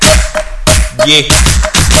Yeah.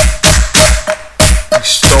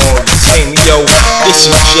 Story 10, yo, this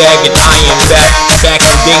is Jag and I am back. Back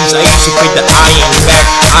in days I used to put the iron back.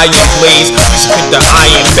 Iron Blaze, used to put the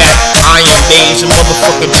iron back. Iron days, a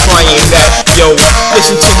motherfucking trying that. Yo,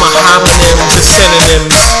 listen to my homonyms, the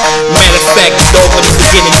synonyms. Matter of fact, dog, let me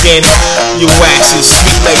begin again. Your ass is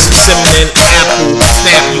sweet like some cinnamon apple.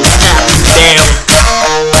 Snap you, apple down.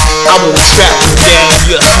 I will trap you down,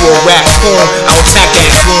 you a raccoon. I will attack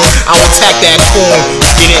that goon, I will attack that coon.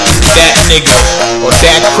 Get it? That nigga, or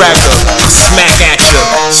that cracker. I smack at ya,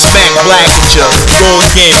 smack black at ya. Go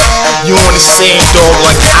again, you understand, dog,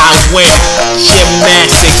 like I win.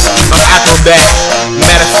 Gymnastics, I'm acrobat.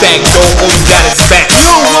 Matter of fact, dog, all you got is back.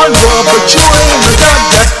 You one word, but you ain't the got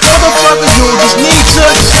that. Motherfucker, you just need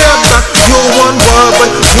to step back. You one word,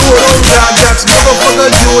 but you don't got that. Motherfucker,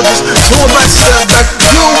 you just too much step back.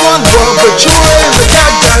 You one word, but you ain't the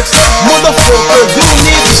got that. Motherfucker, you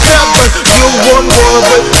need to step back. You one word,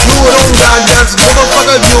 but you don't got that.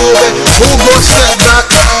 Motherfucker, you bet who gon' step back?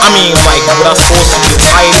 I mean, like, what I supposed to get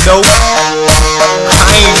tired though? I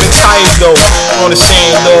ain't even tired though. On the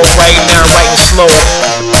same though, right now, writing slow.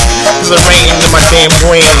 Cause I'm writing in my damn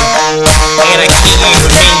brain. And I can't even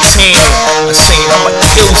maintain. I'm saying I'ma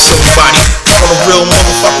kill somebody. On a real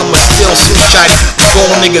motherfucker, I'ma steal some shotty. Go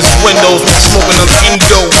on niggas' windows when smoking them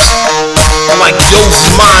indos. Like those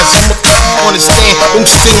is mine, so motherfucker understand. Don't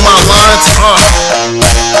steal my lines,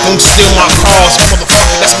 don't steal my cars, motherfucker,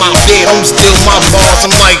 that's my bed. Don't steal my bars,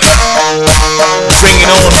 I'm like, bring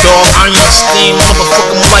it on, dog. I understand,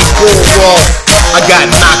 motherfucker, I'm like Bullwall. I got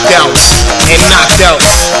knockouts and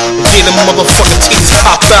knockouts. Yeah, the motherfucking titties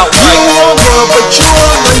pop out like. You one word, but you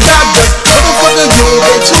ain't got that. Motherfucker, you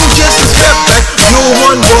bet you just a step back. You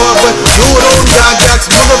one word, but you don't got that.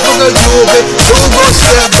 Motherfucker, you bet you gon'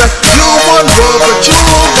 step back. You one word, but you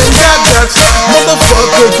ain't got that.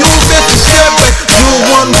 Motherfucker, you bet you step back. You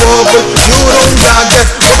one word, but you don't got that.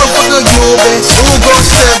 Motherfucker, you bet you gon'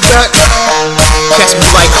 step back. Catch me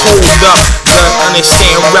like, hold up, yeah,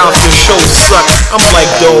 understand Ralph, your show suck. I'm like,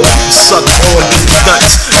 dog, you suck on these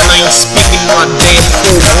nuts. And I ain't speaking my damn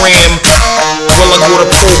program. Well, I go to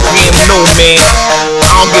program, no man.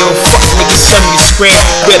 I don't give a fuck, nigga, send me the scram.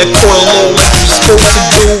 Better call it low like you supposed to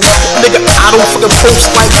do. Nigga, I don't fucking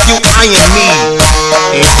post like you, I am me.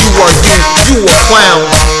 And you are you a clown.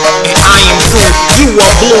 And I am you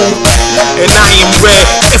are blue. And I am red.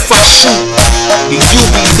 If I shoot, then you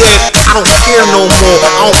be dead. I don't care no more,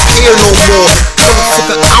 I don't care no more.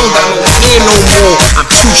 Motherfucker, I don't got no hair no more. I'm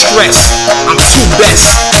too stressed, I'm too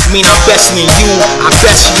best. I mean, I'm best than you, I'm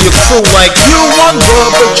best in your crew like. You one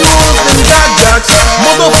word, but you ain't got that.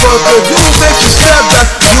 Motherfucker, you bet you step back.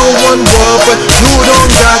 You one word, but you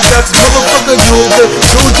don't got that. Motherfucker, you bet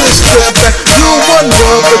you just step back. You one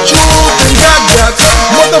word, but you ain't got that.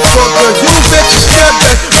 Motherfucker, you bet you step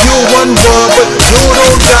back. You one word, but you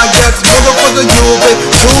don't got that. Motherfucker, you bet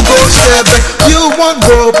you gon' step back. You one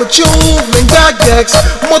word, but you ain't got that.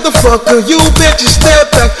 Motherfucker, you bet you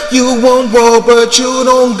step back. You one word, but you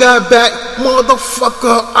don't got back.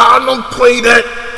 Motherfucker, I don't play that.